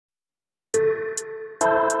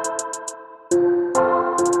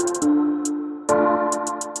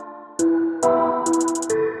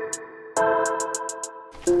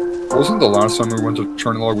Wasn't the last time we went to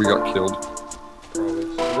Cherny Log we got killed? Probably.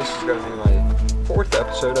 So this is gonna be my 4th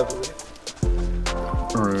episode, I believe.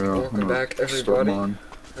 Oh yeah. Welcome back, everybody.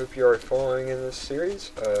 Hope you are following in this series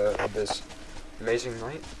of this amazing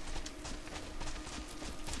night.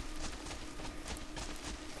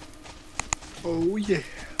 Oh yeah.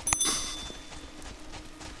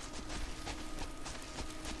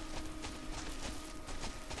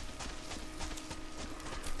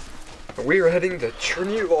 We are heading to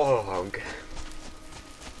Cherny Log.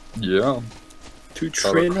 Yeah. To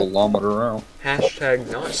About a kilometer out.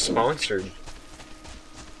 Hashtag not sponsored.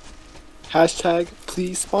 Hashtag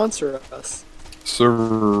please sponsor us.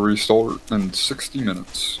 Server restart in 60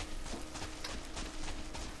 minutes.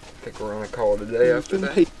 I think we're gonna call it a day after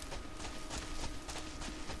that.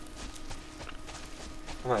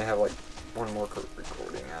 I might have like one more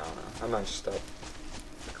recording, I don't know. I might just stop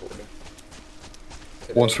recording.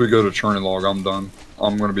 Once we go to Cherny Log, I'm done.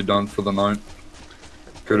 I'm gonna be done for the night.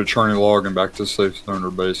 Go to Cherny Log and back to Safe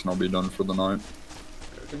Stoner Base, and I'll be done for the night.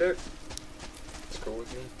 Okie doke. It's cool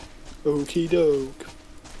with me. Okie doke.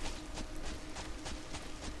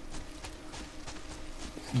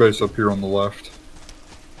 Base up here on the left.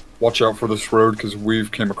 Watch out for this road, because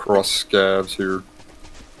we've came across scavs here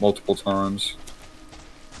multiple times.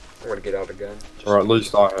 I'm gonna get out again. Or at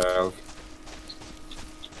least I have.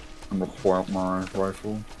 I'm gonna pull out my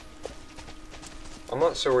rifle. I'm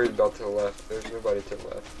not so worried about to the left. There's nobody to the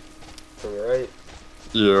left. To the right.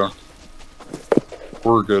 Yeah.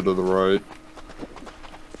 We're good to the right.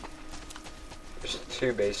 There's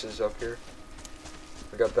 2 bases up here.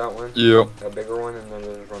 We got that one. Yep. A bigger one, and then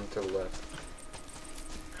there's one to the left.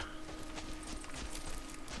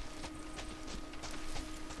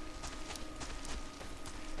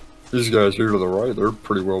 These guys here to the right, they're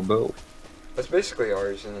pretty well built. That's basically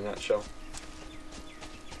ours in a nutshell.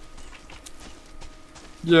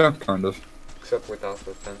 Yeah, kind of. Except without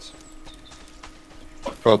the fence.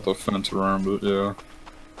 Got the fence around it, yeah.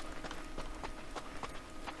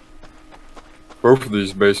 Both of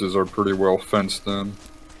these bases are pretty well fenced in.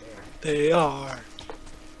 They are.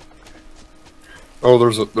 Oh,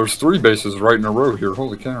 there's 3 bases right in a row here.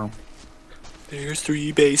 Holy cow! There's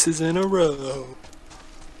 3 bases in a row.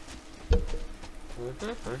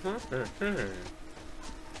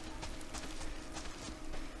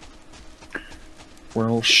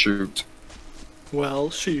 Well, shoot. Well,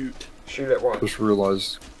 shoot. Shoot at what? Just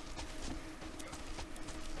realized.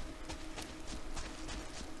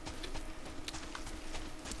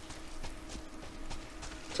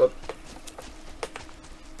 What's up?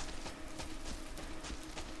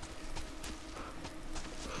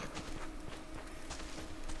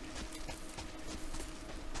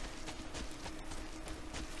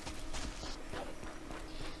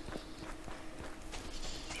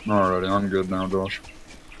 Alrighty, I'm good now, Josh.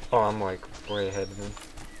 Oh, I'm like way ahead of him.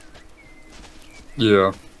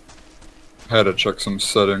 Yeah. Had to check some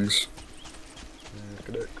settings.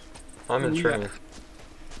 I'm in Cherny.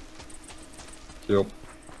 Yep.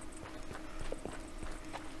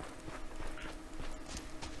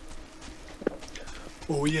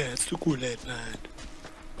 Oh yeah, it's the Goulet line.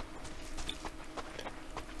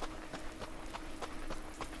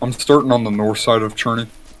 I'm starting on the north side of Cherny.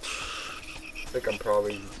 I think I'm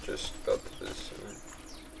probably just about to do this.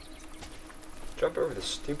 Jump over the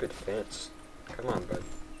stupid fence. Come on, bud.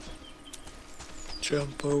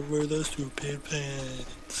 Jump over the stupid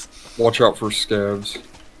fence. Watch out for scavs,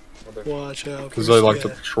 Watch out. because they like to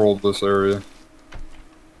patrol this area.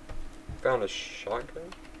 Found a shotgun?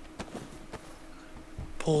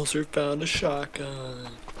 Pulsar found a shotgun.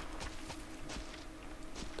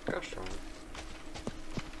 Gosh darn it.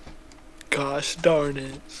 Gosh darn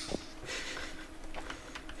it.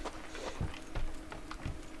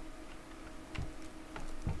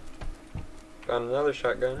 Found another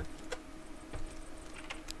shotgun.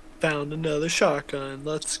 Found another shotgun.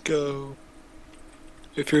 Let's go.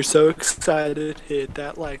 If you're so excited, hit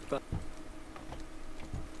that like button.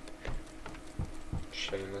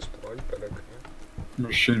 Shameless plug, but okay.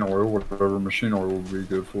 Machine oil, whatever machine oil would be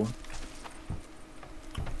good for.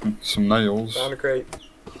 Some nails. Found a crate.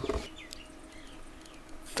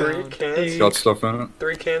 3 Found cans. a- Got stuff in it.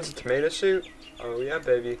 3 cans of tomato soup. Oh yeah,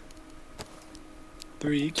 baby.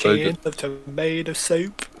 3 Take cans of tomato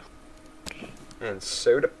soup. And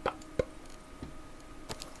soda pop.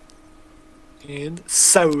 And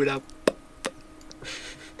soda.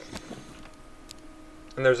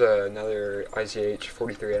 And there's another ICH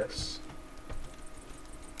 43S.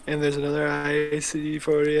 And there's another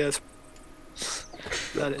IC40S.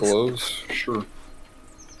 That is. Gloves? Sure.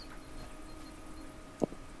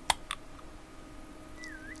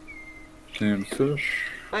 Canned fish.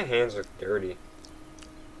 My hands look dirty.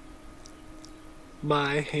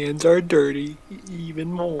 My hands are dirty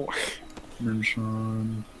even more.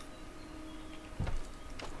 Moonshine.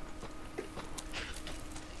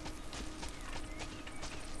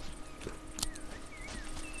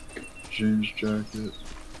 Jeans jacket.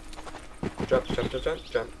 Jump, jump, jump, jump,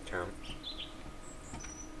 jump, jump.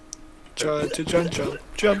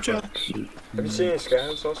 Jump. Have you seen any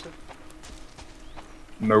scavs, Austin?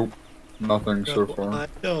 Nope. Nothing so No, far. I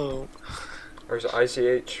don't. There's an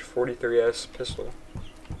ICH 43S pistol.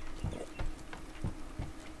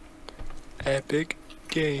 Epic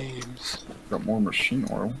Games. Got more machine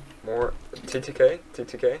oil. More TTK?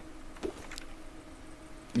 TTK?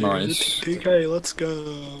 Nice. TK, let's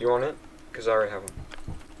go. You want it? Because I already have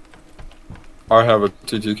one. I have a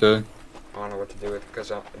TTK. I don't know what to do with it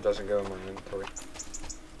because it doesn't go in my inventory.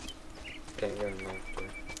 Can't go in my inventory.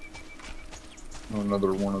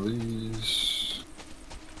 Another one of these.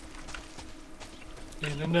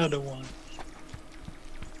 And another one.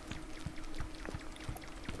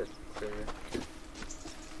 Clear.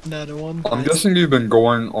 Another one. I'm guessing you've been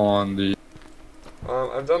going on the.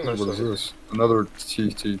 I've done most What of is it. this? Another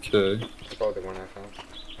TTK. It's probably the one I found.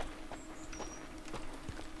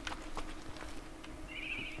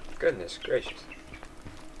 Goodness gracious.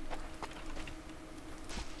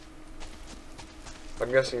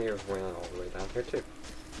 I'm guessing you've went all the way down here too.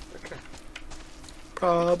 Okay.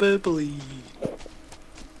 Probably.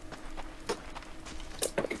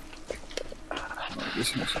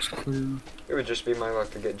 This house is clear. It would just be my luck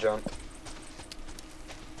to get jumped.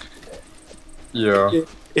 Yeah.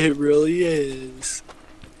 It really is.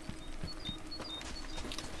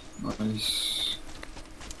 Nice.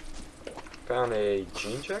 Found a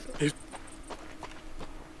jean jacket?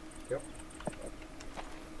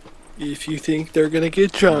 If you think they're gonna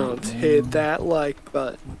get jumped, hit that like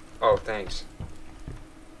button. Oh, thanks.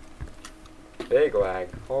 Big lag.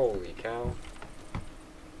 Holy cow.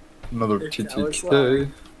 Another If that was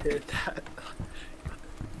TTK. Hit that.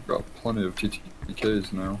 Got plenty of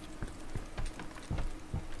TTKs now.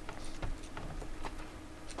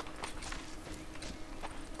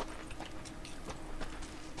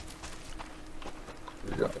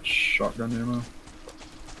 We got shotgun ammo.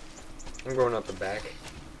 I'm going up the back.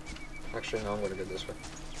 Actually, no, I'm gonna go this way.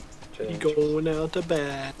 You Change. going out the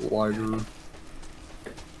back. Lighter.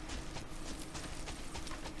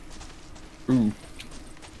 Ooh.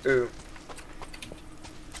 Ooh.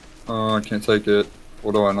 I can't take it.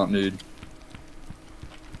 What do I not need?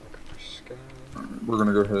 Scan. Alright, we're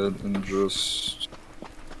gonna go ahead and just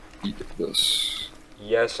eat this.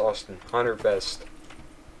 Yes, Austin. Hunter vest.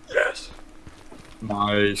 Yes.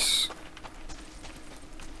 Nice.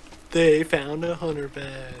 They found a hunter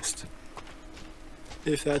vest.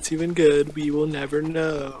 If that's even good, we will never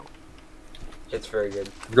know. It's very good.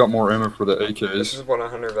 We've got more ammo for the This AKs. is what a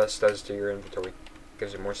hunter vest does to your inventory.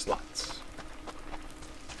 Gives you more slots.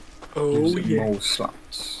 Oh Gives it yeah. more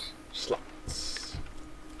slots. Slots.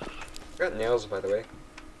 Got nails, by the way.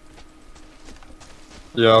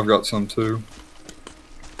 Yeah, I've got some too.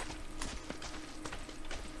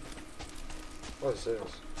 What is this?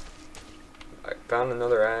 I found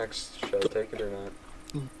another axe. Should I take it or not?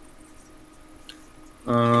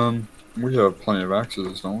 We have plenty of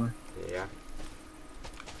axes, don't we? Yeah.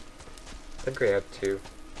 I think we have two.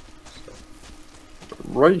 So.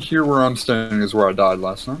 Right here where I'm standing is where I died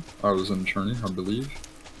last time. I was in Cherny, I believe.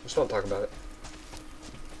 Let's not talk about it.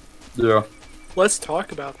 Yeah. Let's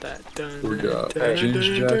talk about that. We got jeans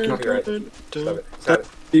jacket. Copyright. Stop it. Stop it.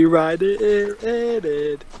 Be right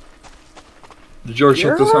edited. Did you already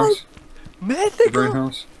check this house? The green Mythical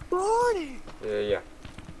house? morning. Yeah.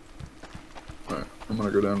 Alright, I'm gonna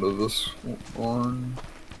go down to this barn.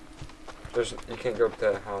 You can't go up to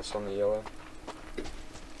that house on the yellow.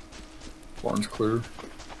 Barn's clear. You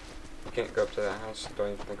can't go up to that house.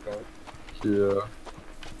 Don't even think about it. Yeah.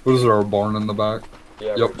 What is our barn in the back?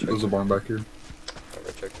 Yeah. Yep, there's a barn back here. I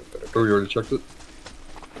already checked it, but okay. Oh, you already checked it?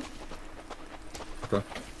 Okay.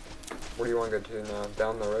 Where do you want to go to now?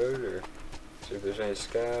 Down the road or see if there's any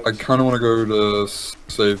scabs? I kinda wanna go to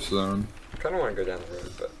safe zone. kind of want to go down the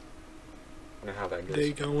road, but you know how that goes.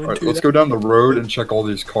 They going Alright, to let's that- go down the road and check all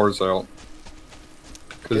these cars out.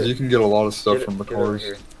 Because Get- you can get a lot of stuff Get- from the get over cars.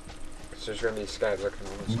 here. 'Cause there's gonna be scabs looking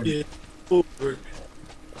on us. Get over.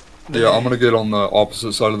 Yeah, I'm gonna get on the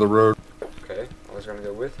opposite side of the road. Okay, I was gonna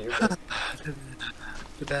go with you,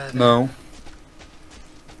 but No,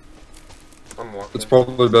 I'm walking. it's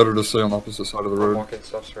probably better to stay on the opposite side of the I'm road. walking.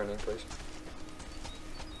 Stop sprinting, please.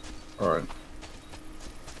 Alright,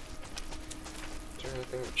 Is there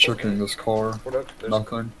anything? checking this car. What up?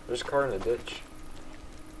 Nothing. There's a car in the ditch.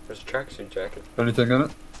 There's a tracksuit jacket. Anything in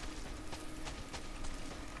it?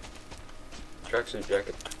 Tracksuit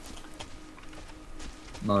jacket.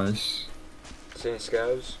 Nice. See any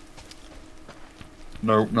scavs?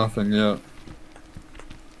 Nope, nothing yet.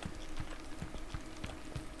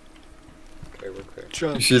 Okay, we're clear.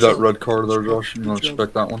 Jump, You see that jump, red car there, jump, Josh? You want to jump.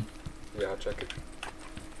 check that one? Yeah, I'll check it.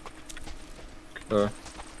 Okay.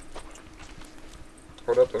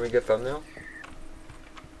 Hold up, let me get thumbnail.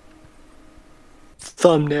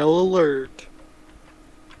 Thumbnail alert.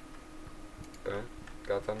 Boom.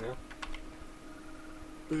 Got thumbnail.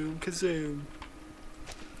 Boom kazoom.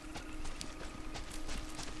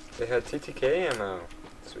 They had TTK ammo.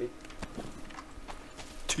 Sweet.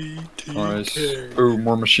 TTK. Nice. Ooh,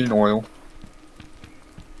 more machine oil.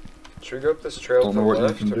 Should we go up this trail Don't to know the what you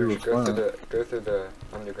left, can or do we with should that. go through the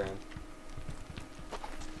underground?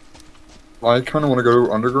 I kind of want to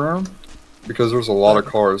go underground because there's a lot of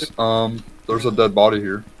cars. There's a dead body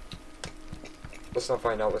here. Let's not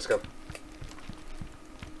find out. Let's go.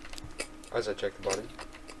 As I check the body.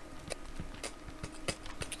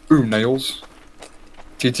 Ooh, nails.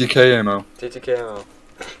 TTK ammo. TTK ammo.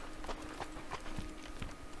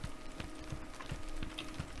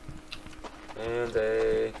 And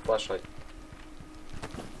a flashlight.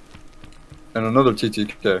 And another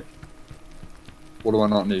TTK. What do I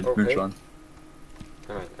not need? Okay. Moonshine.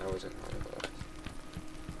 Alright, that wasn't one of those.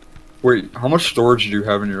 Wait, how much storage do you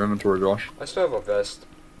have in your inventory, Josh? I still have a vest,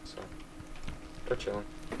 so we're chilling.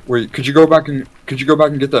 Wait, could you go back and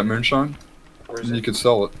get that moonshine? Where is And you it? could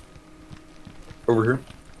sell it. Over here.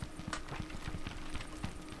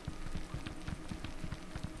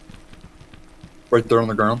 Right there on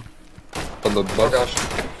the ground. On the bus. Oh gosh.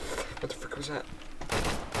 What the frick was that?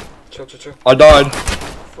 Chill, chill, chill. I died.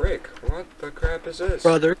 Frick, what the crap is this?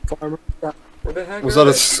 Brother farmer. Where the heck Was are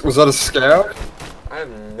that they? was that a scab? I have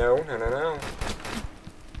no.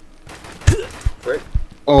 Frick.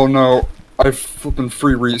 Oh no. I flipping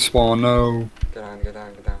free respawn, no. Get down, get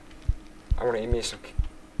down, get down. I wanna eat me some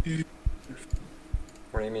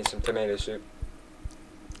tomato soup.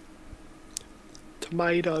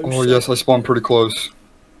 Tomato. Oh yes, I spawned pretty close.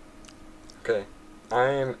 Okay. I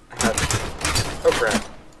am happy. Oh crap.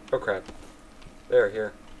 Oh crap. They're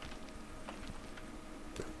here.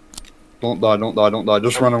 Don't die, don't die, don't die.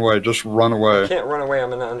 Just run away, just run I away. can't run away,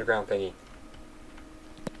 I'm in the underground thingy.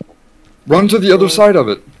 Run to the other side of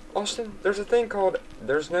it. Austin, there's a thing called,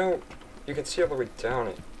 you can see all the way down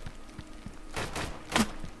it.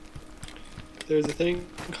 There's a thing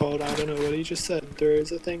called, I don't know what he just said. There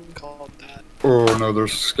is a thing called that. Oh no,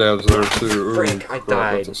 there's scabs there too. Ooh, Frick, I crap,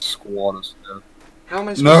 died. That's a squad of scabs. How am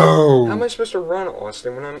I supposed No! how am I supposed to run,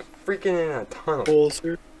 Austin, when I'm freaking in a tunnel?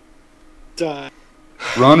 Bolster. Die.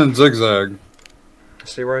 Run and zigzag.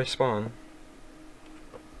 See where I spawn.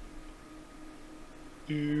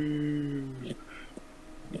 Ooh.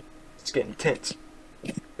 It's getting tense.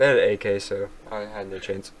 They had an AK, so I had no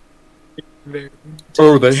chance. Very.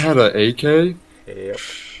 Oh, they had a AK? Yep.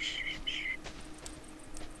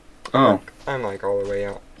 Oh, I'm like all the way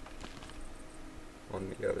out.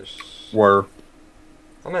 On the others. where?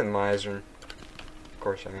 I'm in Lizern. Of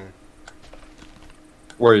course I am.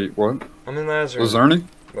 Wait, what? I'm in Lizern. Luzerne?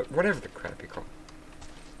 Whatever the crap you call it.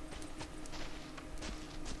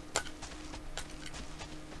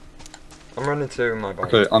 I'm running to my body.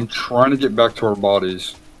 Okay, I'm trying to get back to our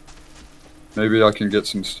bodies. Maybe I can get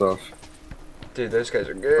some stuff. Dude, those guys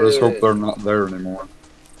are good. I just hope they're not there anymore.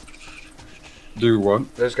 Do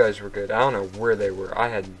what? Those guys were good. I don't know where they were. I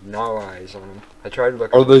had no eyes on them. I tried to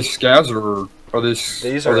look. Are they scavs or are they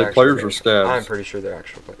These are they actual players or players. scavs? I'm pretty sure they're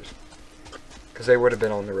actual players. Because they would have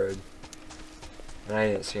been on the road. And I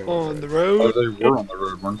didn't see them On the road. Oh, road. they were on the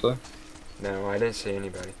road, weren't they? No, I didn't see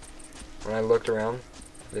anybody. When I looked around,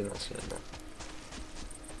 I did not see anybody.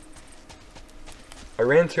 I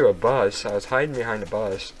ran to a bus. I was hiding behind a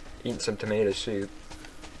bus, eating some tomato soup.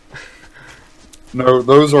 No,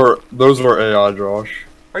 those are AI, Josh.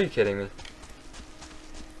 Are you kidding me?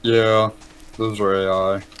 Yeah, those are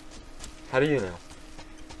AI. How do you know?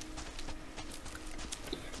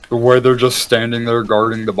 The way they're just standing there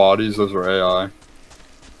guarding the bodies, those are AI.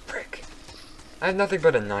 Frick. I have nothing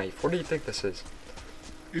but a knife. What do you think this is?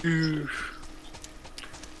 Ooh.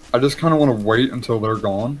 I just kind of want to wait until they're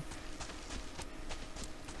gone.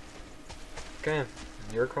 Okay,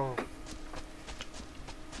 your call.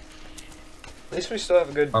 At least we still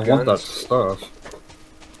have good I guns. want that stuff.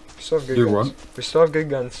 We still have good Do guns. what? We still have good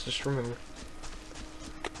guns, just remember.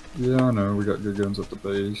 Yeah, I know. We got good guns at the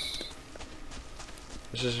base.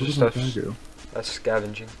 This is Where just did my stuff guy go? that's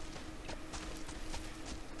scavenging.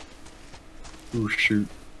 Ooh, shoot.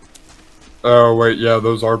 Oh, wait, yeah,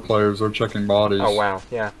 those are players. They're checking bodies. Oh wow,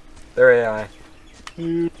 yeah. They're AI.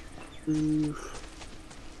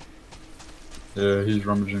 Yeah, he's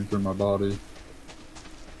rummaging through my body.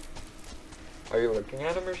 Are you looking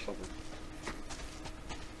at them or something?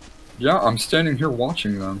 Yeah, I'm standing here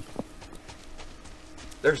watching them.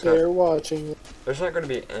 They're watching. There's not going to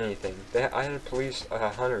be anything. I had a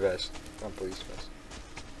hunter vest, not police vest.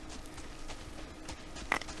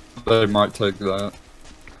 They might take that.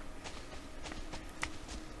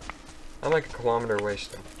 I'm like a kilometer away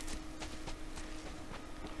still.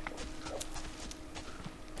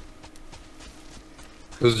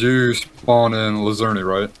 Cause you spawn in Luzerne,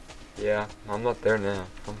 right? Yeah, I'm not there now.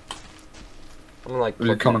 I'm like. Are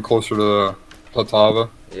you coming closer to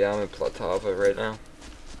Platava? Yeah, I'm in Platava right now.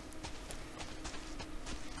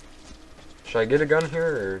 Should I get a gun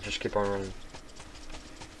here or just keep on running?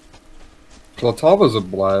 Platava's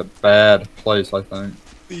a bad place, I think.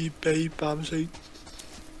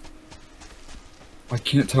 I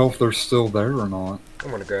can't tell if they're still there or not.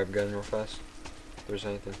 I'm gonna grab a gun real fast. If there's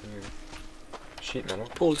anything here. Sheet metal.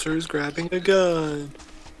 Pulsar is grabbing a gun.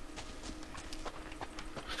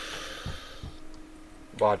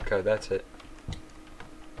 Vodka, that's it.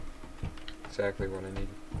 Exactly what I need.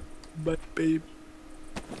 But babe.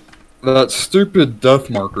 That stupid death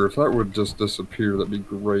marker, if that would just disappear, that'd be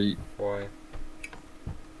great. Why?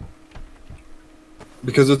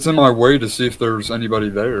 Because it's in my way to see if there's anybody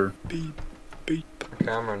there. Beep, beep.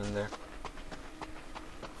 Okay, I'm running there.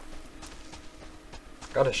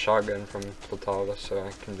 Got a shotgun from Platava, so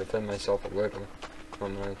I can defend myself a little.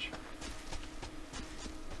 Not much.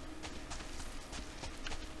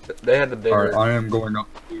 They had the bigger. Alright, I am going up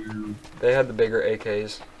to... They had the bigger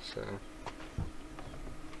AKs, so.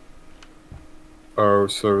 Oh,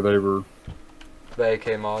 so they were... The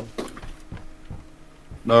AK mod.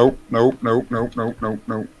 Nope, nope, nope, nope, nope, nope,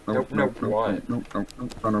 nope, Nope, nope, what? nope, nope,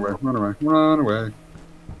 nope, run away, run away, run away.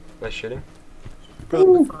 By shooting?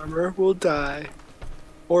 BrotherFarmer will die.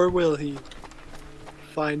 Or will he?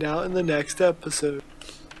 Find out in the next episode.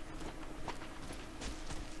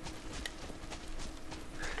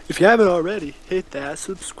 If you haven't already, hit that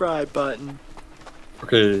subscribe button.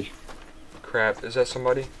 Okay, Crap, is that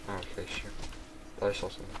somebody? Oh, okay, shoot. Thought I saw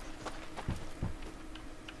something.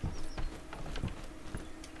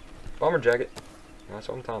 Bomber jacket. That's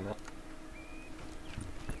what I'm talking about.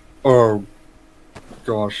 oh,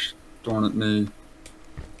 gosh, darn it me.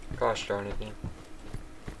 Gosh darn it, man.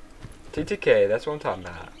 TTK, that's what I'm talking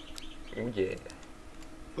about. Oh yeah.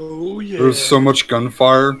 Oh yeah. There's so much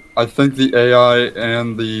gunfire, I think the AI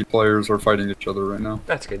and the players are fighting each other right now.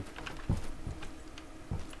 That's good.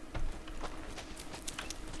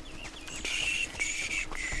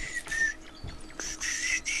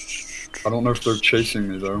 I don't know if they're chasing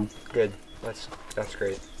me though. Good. That's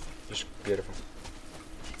great. Just beautiful.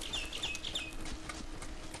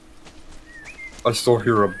 I still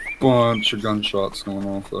hear a bunch of gunshots going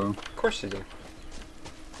off though. Of course you do.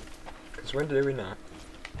 Because when did we not?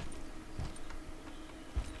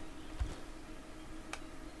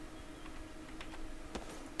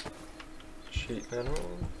 Sheet metal.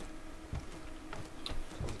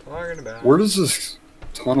 That's what I'm talking about. Where does this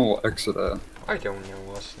tunnel exit at? I don't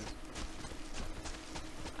know, Austin.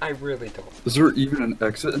 I really don't. Is there even an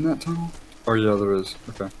exit in that tunnel? Oh yeah, there is.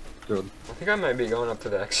 Okay, good. I think I might be going up to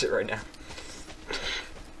the exit right now.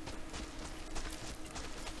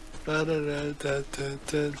 Wait,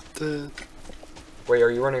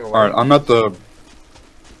 are you running away? Alright, I'm at the...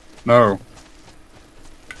 No.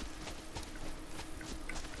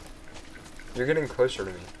 You're getting closer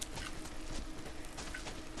to me.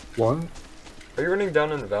 What? Are you running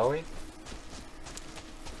down in the valley?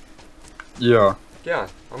 Yeah. Yeah,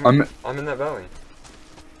 I'm in that valley.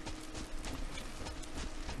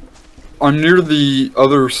 near the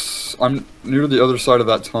other I'm near the other side of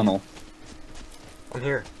that tunnel. I'm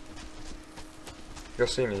here. You'll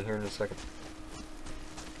see me here in a second.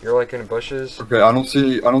 You're like in the bushes. Okay, I don't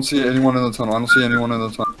see anyone in the tunnel. I don't see anyone in the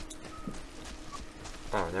tunnel.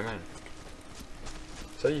 Oh, never mind.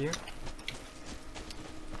 Is that you?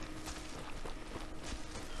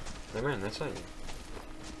 Never mind, that's not you.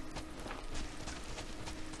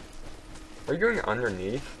 Are you going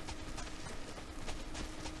underneath?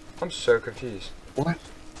 I'm so confused. What?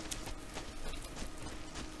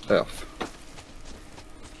 F.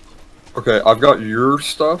 Okay, I've got your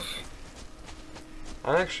stuff.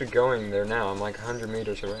 I'm actually going there now. I'm like 100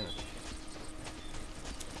 meters away.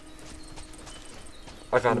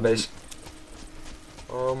 I found a base.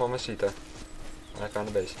 Oh, mamacita. I found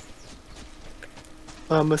a base.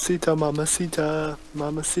 Mamacita, mamacita,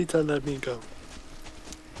 mamacita, let me go.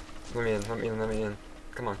 Let me in, let me in, let me in.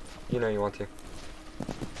 Come on. You know you want to.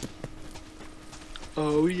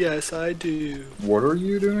 Oh, yes, I do. What are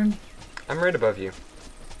you doing? I'm right above you.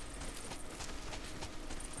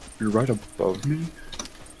 You're right above me?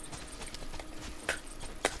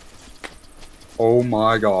 Oh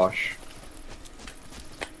my gosh.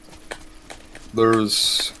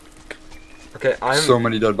 There's Okay, so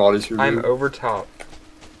many dead bodies here. I'm dude. over top.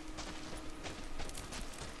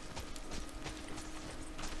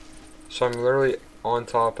 So I'm literally on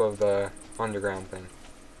top of the underground thing.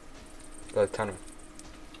 The tunnel.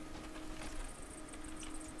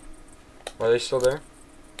 Are they still there?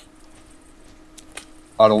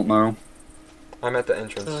 I don't know. I'm at the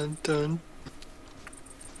entrance. Dun dun.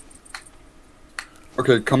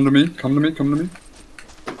 Okay, come to me. Come to me. Come to me.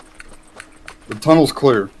 The tunnel's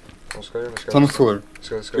clear. Let's go, let's go. Tunnel's clear. Let's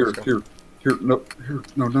go, let's go, Here, let's go. here, here. No, here.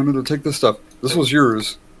 No, no, no, no. Take this stuff. This was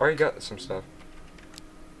yours. Already got some stuff.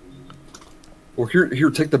 Well, here.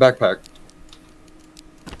 Take the backpack.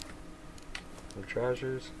 Some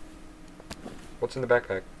treasures. What's in the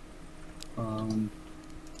backpack?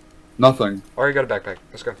 Nothing. Already got a backpack.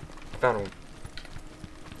 Let's go. Found one.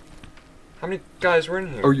 How many guys were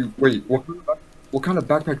in here? Oh, you wait. What kind of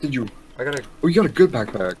backpack did you? I got a. Oh, you got a good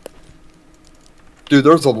backpack. Dude,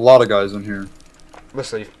 there's a lot of guys in here.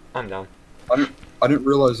 Let's leave. I'm down. I didn't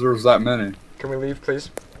realize there was that many. Can we leave, please?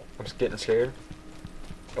 I'm just getting scared.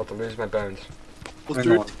 About to lose my bones. Well, Hang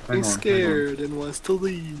you're on, hang getting on. scared and wants to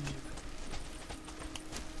leave.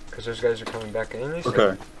 Because those guys are coming back in.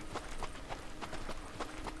 Okay.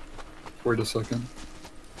 Wait a second.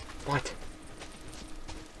 What?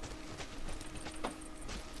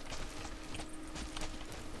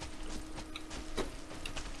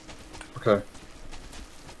 Okay.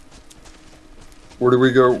 Where do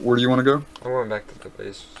we go? Where do you want to go? I'm going back to the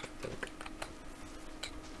base, I think.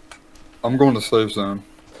 I'm going to safe zone.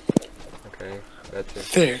 Okay, that too.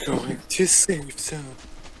 They're going to safe zone.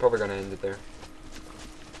 Probably gonna end it there.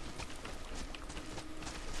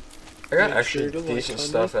 I got Make actually sure to like decent on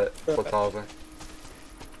stuff my- at Platava.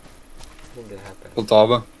 I think it happened.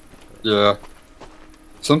 Poltava? Yeah.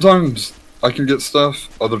 Sometimes I can get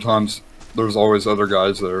stuff. Other times there's always other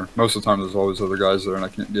guys there. Most of the time there's always other guys there and I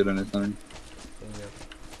can't get anything. Yeah.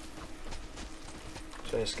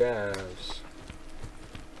 Cherny scavs.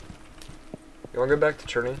 You wanna go back to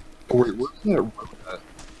Cherny? Oh wait, where's that road at?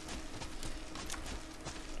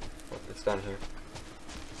 Oh, it's down here.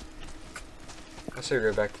 I say we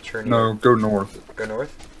go back to Cherny. No, go north. Go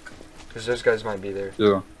north? Because those guys might be there.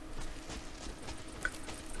 Yeah.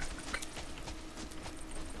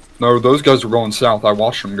 No, those guys were going south. I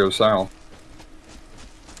watched them go south.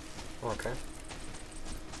 Okay.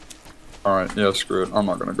 Alright, yeah, screw it. I'm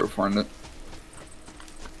not gonna go find it.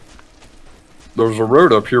 There's a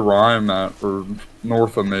road up here where I'm at, or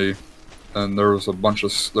north of me, and there was a bunch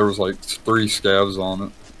of, there was like 3 scavs on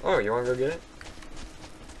it. Oh, you wanna go get it?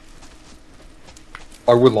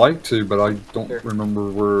 I would like to, but I don't Here. remember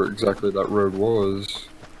where exactly that road was.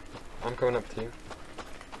 I'm coming up to you.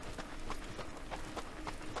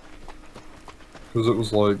 Because it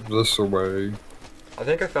was like this away. I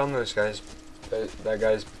think I found those guys. That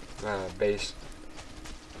guy's base.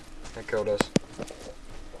 That killed us.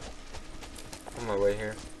 On my way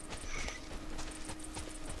here.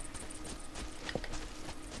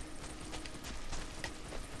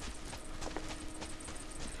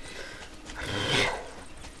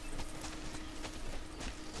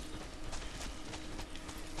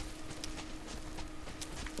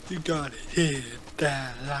 You gotta hit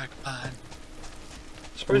that like button.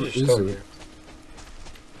 Suppose What you're is still it? here.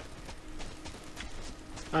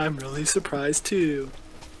 I'm really surprised too.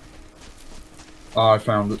 Ah, I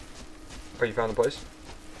found it. Oh, you found the place?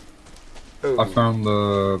 I Oh, found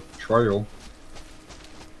the trail.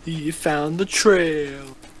 He found the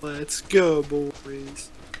trail. Let's go, boys.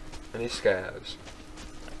 any scavs.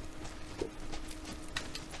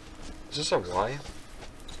 Is this a Y?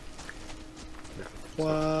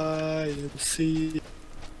 YMC.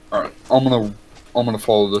 Alright, I'm gonna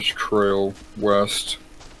follow this trail west.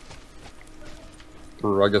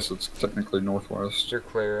 Or I guess it's technically northwest. You're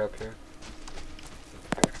clear up here.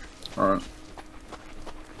 Alright.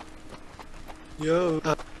 Yo.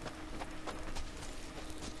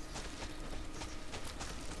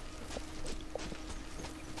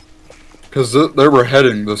 Because they were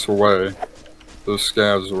heading this way. Those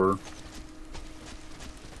scavs were.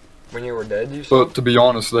 When you were dead, you saw? But to be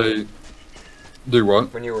honest, they do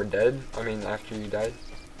what? When you were dead? I mean, after you died?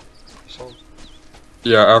 You saw 'em?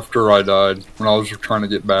 Yeah, after I died, when I was trying to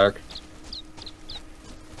get back.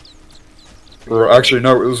 Or actually,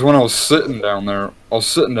 no, it was when I was sitting down there. I was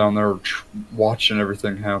sitting down there watching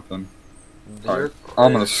everything happen. You're Alright,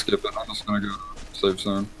 I'm gonna clear. skip it. I'm just gonna go to safe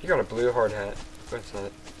zone. You got a blue hard hat. It's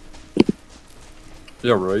not.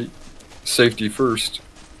 Yeah, right. Safety first.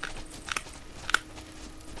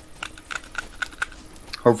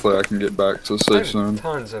 Hopefully I can get back to I safe have zone.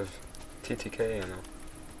 tons of TTK ammo.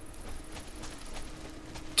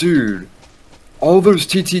 Dude, all those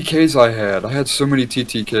TTKs I had so many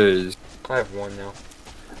TTKs. I have one now.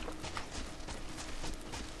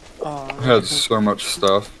 I had so much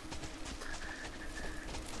stuff.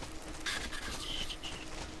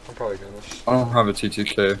 I'm probably gonna. I don't have a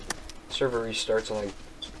TTK. Server restarts in like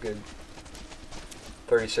a good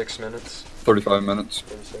 36 minutes. 35 minutes.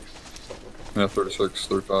 36, something like that. Yeah, 36,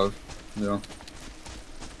 35. Yeah.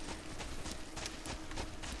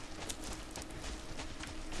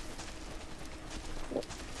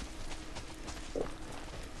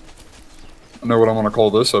 I know what I'm gonna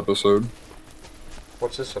call this episode.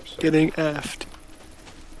 What's this episode? Getting effed.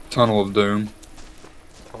 Tunnel of Doom.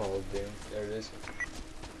 Tunnel of Doom. There it is.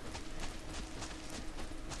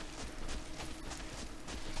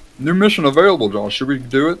 New mission available, Josh. Should we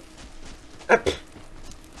do it?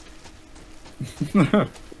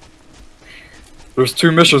 There's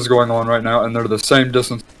 2 missions going on right now, and they're the same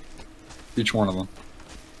distance, each one of them.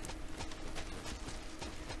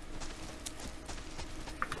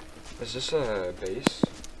 Is this a base?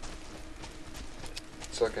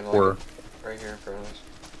 It's looking like Where? right here in front of us.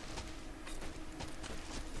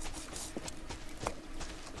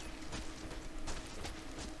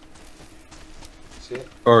 See it?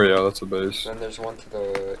 Oh yeah, that's a base. Then there's one to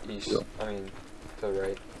the east. Yeah. I mean, to the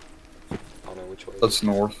right. I don't know which way. That's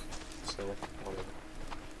north. It's north. Whatever.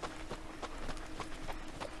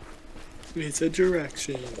 It's a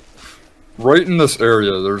direction. Right in this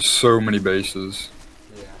area, there's so many bases.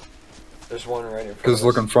 Yeah. There's one right in front of Because us.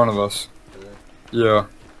 look in front of us. Yeah. Yeah.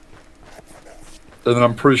 And then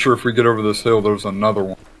I'm pretty sure if we get over this hill, there's another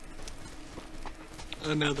one.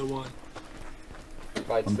 Another one.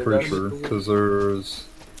 Bites I'm the pretty dust. sure. Because there's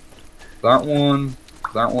that one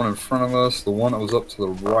in front of us, the one that was up to the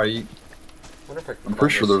right. Wonder if I can I'm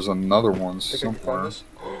pretty sure find there's another one this. Think I can find somewhere. this?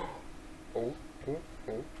 Oh, oh,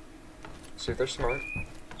 oh. See if they're smart. You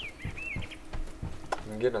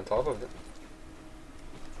can get on top of it.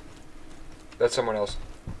 That's someone else.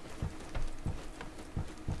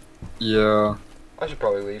 Yeah. I should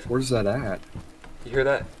probably leave. Where's that at? You hear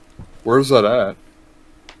that? Where's that at?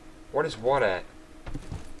 What is what at?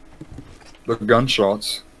 The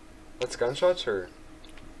gunshots. That's gunshots or?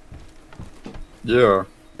 Yeah.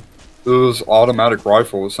 It was automatic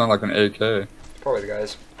rifle. It sounded like an AK. Probably the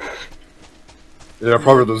guys. Yeah,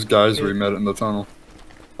 probably those guys we met in the tunnel.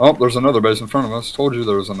 Oh, there's another base in front of us. Told you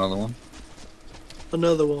there was another one.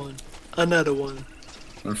 Another one. Another one.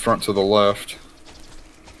 In front to the left.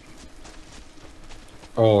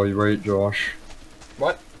 Oh, you wait, Josh.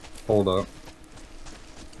 What? Hold up.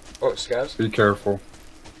 Oh, scavs? Be careful.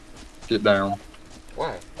 Get down.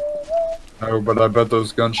 Why? No, but I bet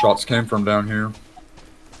those gunshots came from down here.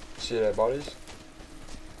 See dead bodies?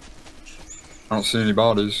 I don't see any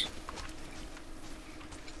bodies.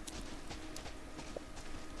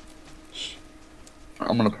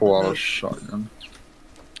 I'm gonna pull out a shotgun.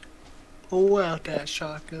 Pull out that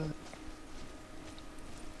shotgun.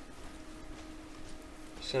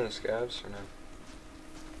 You see any scavs or no?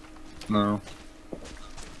 No.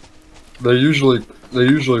 They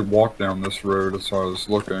usually walk down this road, as I was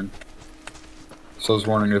looking. So I was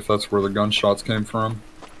wondering if that's where the gunshots came from.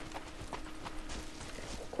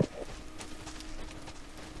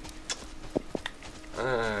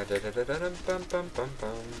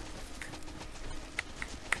 Da-da-da-da-dum-bum-bum-bum-bum.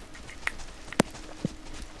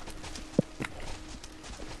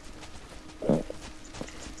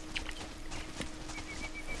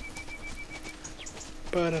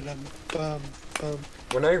 Ba-da-dum-bum-bum.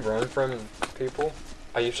 When I run from people,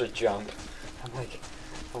 I usually jump. I'm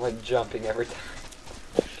like jumping every time.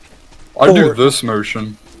 I do this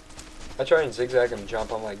motion. I try and zigzag and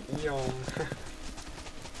jump. I'm like, yo.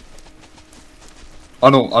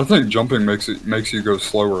 I think jumping makes you go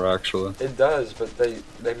slower actually. It does, but they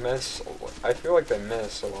miss. I feel like they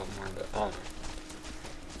miss a lot more, but I don't know.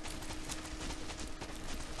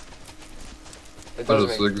 It I does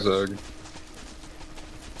just make sense. zigzag.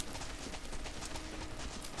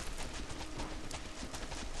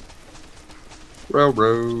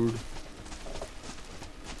 Railroad.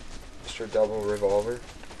 Mr. Double Revolver.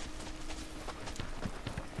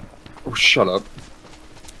 Oh, shut up.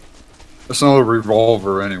 It's not a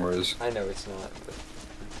revolver anyways. I know it's not, but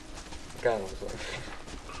it kind of looks like.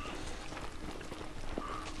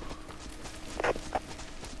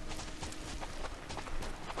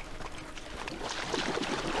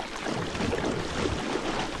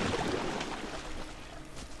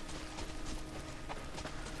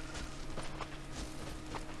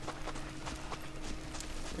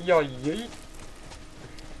 Yeah, yeet.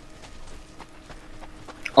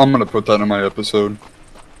 I'm gonna put that in my episode.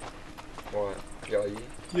 What? Yeah, yeet.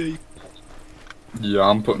 Yeah. Yeah,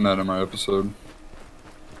 I'm putting that in my episode.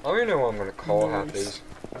 I don't even know what I'm gonna call half Nice. these.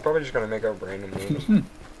 I'm probably just gonna make up random names.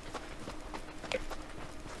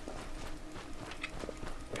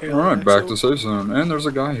 Alright, back to safe zone. And there's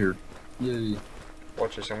a guy here. Yay.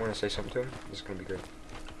 Watch this, I'm gonna say something to him. This is gonna be great.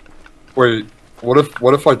 Wait, what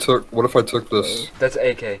if I took this? That's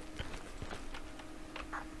AK.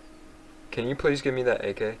 Can you please give me that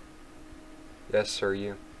AK? Yes, sir,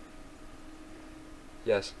 you.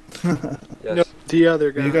 Yes. Yes. No, the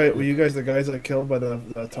other guy. Were you guys the guys that killed by the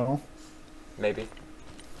tunnel? Maybe.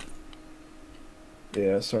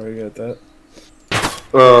 Yeah, sorry, you got that.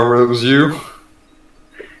 It was you?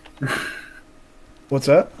 What's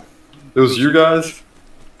that? It was you guys?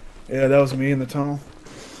 Yeah, that was me in the tunnel.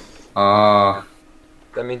 Ah.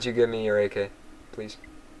 That means you give me your AK, please.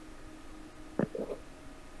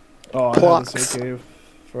 Oh, I had Plots. this AK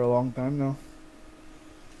for a long time now.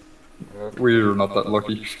 Okay. We're not that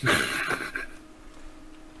lucky.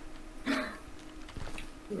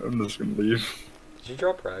 I'm just gonna leave. Did you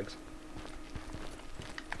drop rags?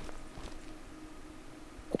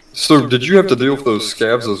 So, did you have to deal with those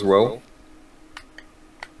scabs as well?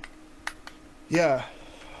 Yeah.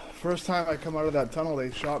 First time I come out of that tunnel,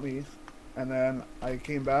 they shot me. And then I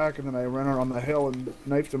came back, and then I ran around the hill and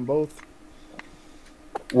knifed them both.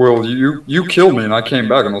 Well, you killed me, and I came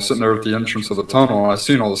back, and I was sitting there at the entrance of the tunnel, and I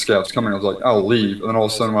seen all the scabs coming. I was like, I'll leave. And then all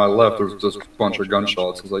of a sudden, when I left, there was just a bunch of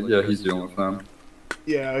gunshots. I was like, yeah, he's dealing with them.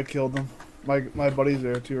 Yeah, I killed them. My buddy's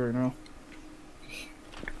there too right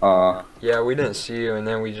now. Yeah, we didn't see you, and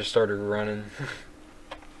then we just started running.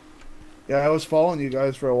 Yeah, I was following you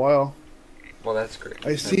guys for a while. Well, that's great.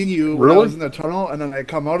 I seen you when I Really? was in the tunnel, and then I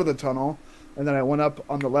come out of the tunnel, and then I went up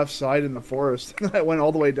on the left side in the forest. And I went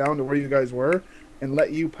all the way down to where you guys were, and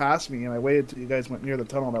let you pass me, and I waited till you guys went near the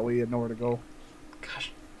tunnel. That way you had nowhere to go.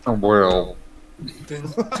 Gosh. Oh, well. It's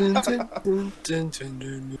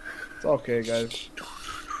okay, guys.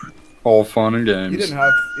 All fun and You games. didn't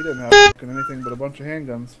have fucking anything but a bunch of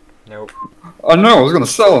handguns. Nope. I know, I was gonna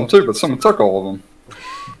sell them too, but someone took all of them.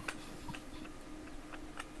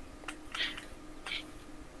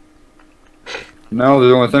 Now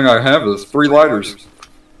the only thing I have is 3 lighters.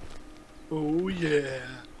 Oh yeah.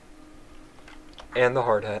 And the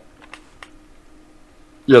hard hat.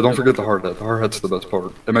 Yeah, don't forget the hard hat. The hard hat's the best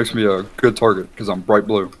part. It makes me a good target, because I'm bright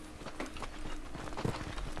blue.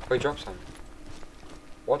 Wait, drop some.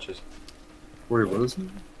 Watches. Wait, what is it?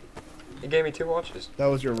 He gave me 2 watches. That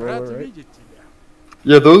was your roller, right?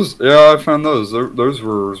 Yeah, I found those. Those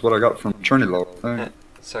were what I got from Cherny, I think.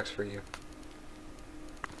 It sucks for you.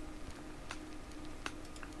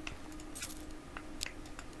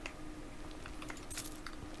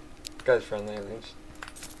 Guy's friendly at least.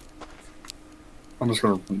 I'm just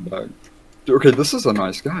gonna run back. Okay, this is a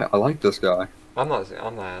nice guy. I like this guy. I'm not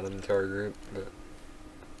adding him to our group, but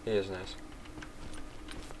he is nice.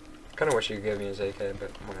 Kinda wish he could give me his AK, but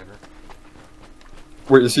whatever.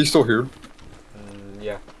 Wait, is he still here?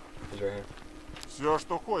 Yeah, he's right here. Все,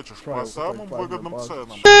 что хочешь, по Правильно, самым правильно, выгодным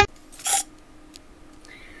правильно. ценам.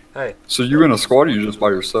 Hey, So you in a squad, or you just by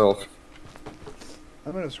yourself?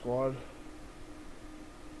 I'm in a squad.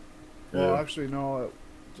 Well, Yeah. actually, no.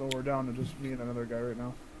 So we're down to just me and another guy right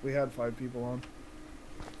now. We had 5 people on.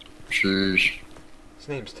 Sheesh. his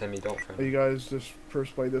name's Timmy, don't friend Are him. you guys just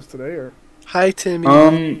first played this today, or? Hi,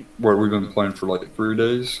 Timmy. What, we've been playing for like 3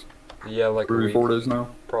 days? Yeah, like a 3 or week. 4 days now?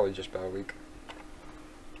 Probably just about a week.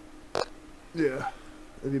 Yeah.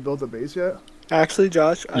 Have you built a base yet? Actually,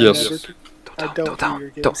 Josh, I Yes. never. I don't tell do your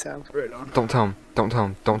him, game don't. sound. Right on. Don't tell him, don't tell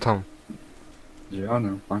him, don't tell him. Yeah, I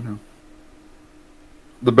know.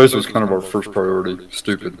 The base was kind of our first priority.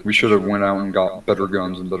 Stupid. We should have went out and got better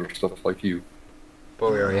guns and better stuff like you.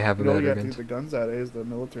 But we already have You know, you better have to guns. use the guns that is the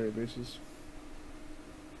military bases.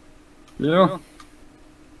 Yeah.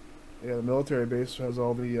 Yeah, the military base has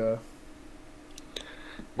all the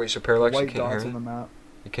Wait, so Parallax, you white can't hear dots on me? the map.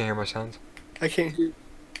 You can't hear my sounds? I can't hear.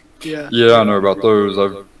 Yeah. Yeah, I know about those.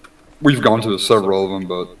 We've gone to several of them,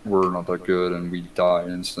 but we're not that good, and we die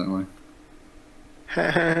instantly.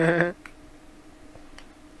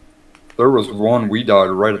 There was one, we died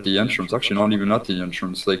right at the entrance. Actually, not even at the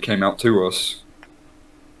entrance. They came out to us.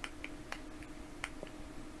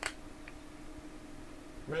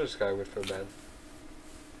 Where's this guy would feel bad?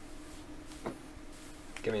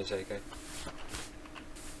 Give me his AK.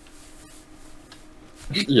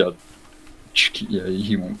 Yeah. Yeah,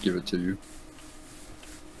 he won't give it to you.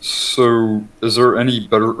 So, is there any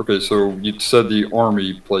better... Okay, so you said the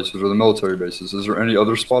army places or the military bases. Is there any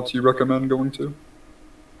other spots you recommend going to?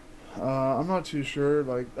 I'm not too sure.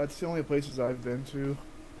 Like, that's the only places I've been to.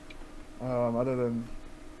 Other than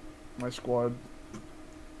my squad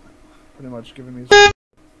pretty much giving me.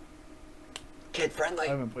 Kid friendly.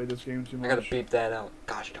 I haven't played this game too I much. gotta beep that out.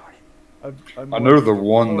 Gosh darn it. I'm I know the more-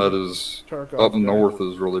 one more that is Tarkov up guy. north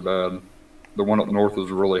is really bad. The one up north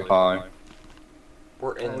is really high.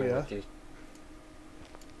 We're in Oh, there yeah? with you.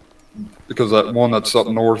 Because that one that's up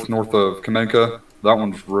north of Kamenka, that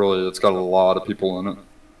one's really, it's got a lot of people in it.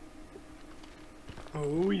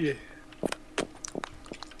 Oh yeah.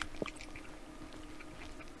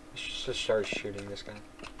 Let's just start shooting this guy.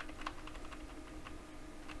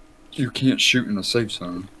 You can't shoot in a safe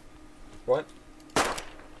zone. What?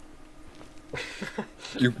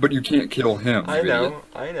 But you can't kill him. I you idiot. know,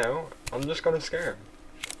 I know. I'm just gonna scare him.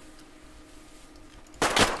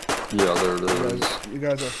 Yeah, there it is. You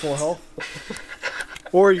guys are full health.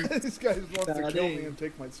 Or you. This guy just wants to Nah, kill dang. me and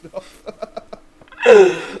take my stuff.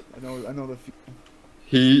 I know the.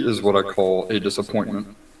 He is what I call a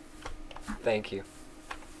disappointment. Thank you.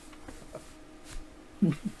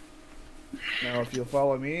 Now, if you'll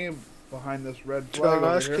follow me behind this red flag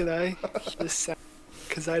over Josh, here. can I this sound?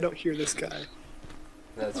 Because I don't hear this guy.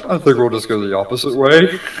 That's I think we'll just go the opposite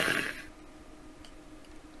way.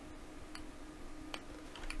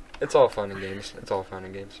 It's all fun and games. It's all fun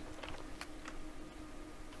and games.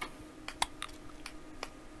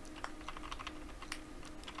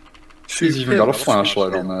 He's even got a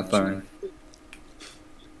flashlight on that thing.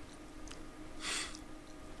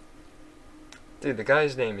 Dude, the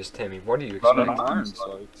guy's name is Timmy. What do you Not an expect? iron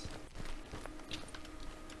sight.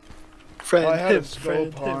 Friend I had him, a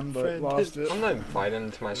friend scope on, him, but friend lost him. it. I'm not inviting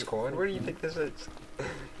him to my squad. Where do you think this is?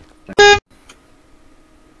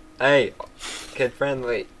 Hey, kid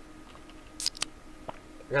friendly.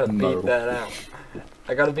 I gotta No. beep that out.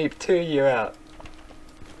 I gotta beep 2 of you out.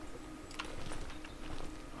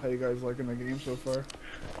 How you guys liking the game so far?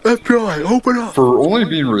 FBI, open up! For only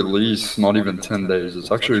being released not even 10 days,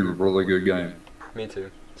 it's actually a really good game. Me too.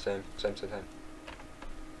 Same.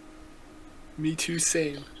 Me too,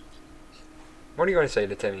 same. What are you gonna say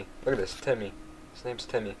to Timmy? Look at this, Timmy. His name's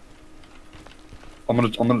Timmy. I'm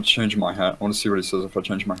gonna change my hat. I wanna see what he says if I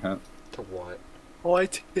change my hat. To what? Hi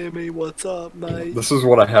Timmy, what's up, mate? This is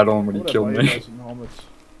what I had on when he What killed about you me. guys in helmets?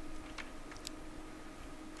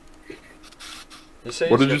 You say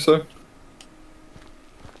What did you say?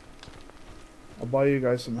 I'll buy you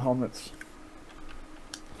guys some helmets.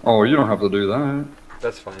 Oh, you don't have to do that.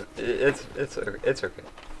 That's fine. It's okay.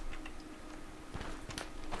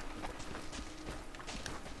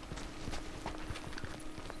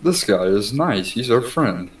 This guy is nice. He's our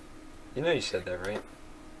friend. You know you said that, right?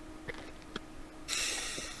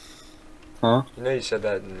 Huh? You know you said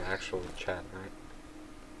that in the actual chat, right?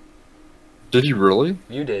 Did he really?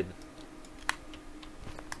 You did.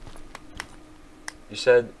 You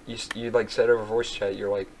said you like said over voice chat. You're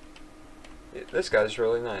like, this guy's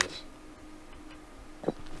really nice.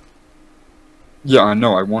 Yeah, I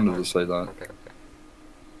know. I wanted to say that. Okay.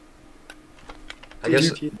 I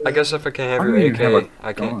guess if I can have I your don't even have AK,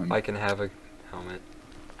 a gun. I can have a helmet.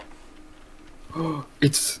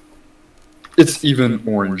 It's even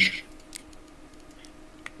orange.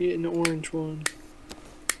 Get an orange one.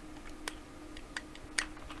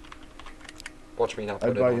 Watch me not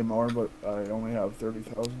put I'd it buy you on. more, but I only have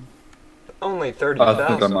 30,000. Only I 30,000.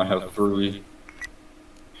 think I might have 3.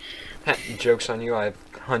 Joke's on you. I have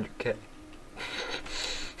 100K.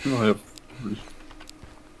 I have 3.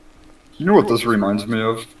 You know what this reminds me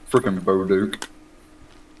of? Frickin' Bo Duke.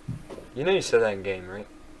 You know you said that in game, right?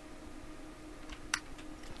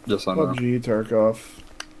 Yes, I know. PUBG, Tarkov.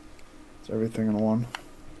 It's everything in one.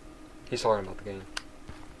 He's talking about the game.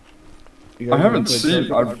 You guys I haven't wanna play seen.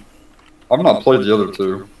 Tarkov? I've not played the other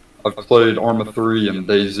two. I've played Arma 3 and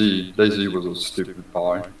DayZ. DayZ was a stupid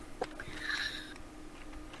pie.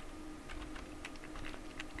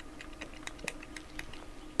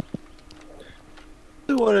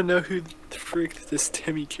 I want to know who the freak this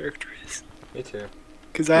Timmy character is. Me too.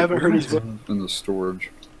 Because I haven't heard his voice. In the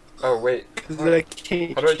storage. Oh wait. Because I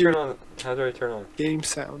can't How do I hear turn on? How do I turn on? game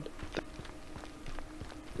sound.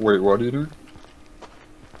 Wait, what are you doing?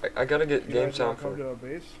 I gotta get You game guys wanna sound come for. to our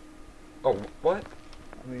base? Oh what?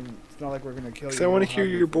 I mean, it's not like we're gonna kill you. Because I want to hear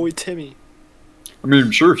your boy Timmy. I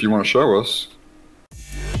mean, sure, if you want to show us.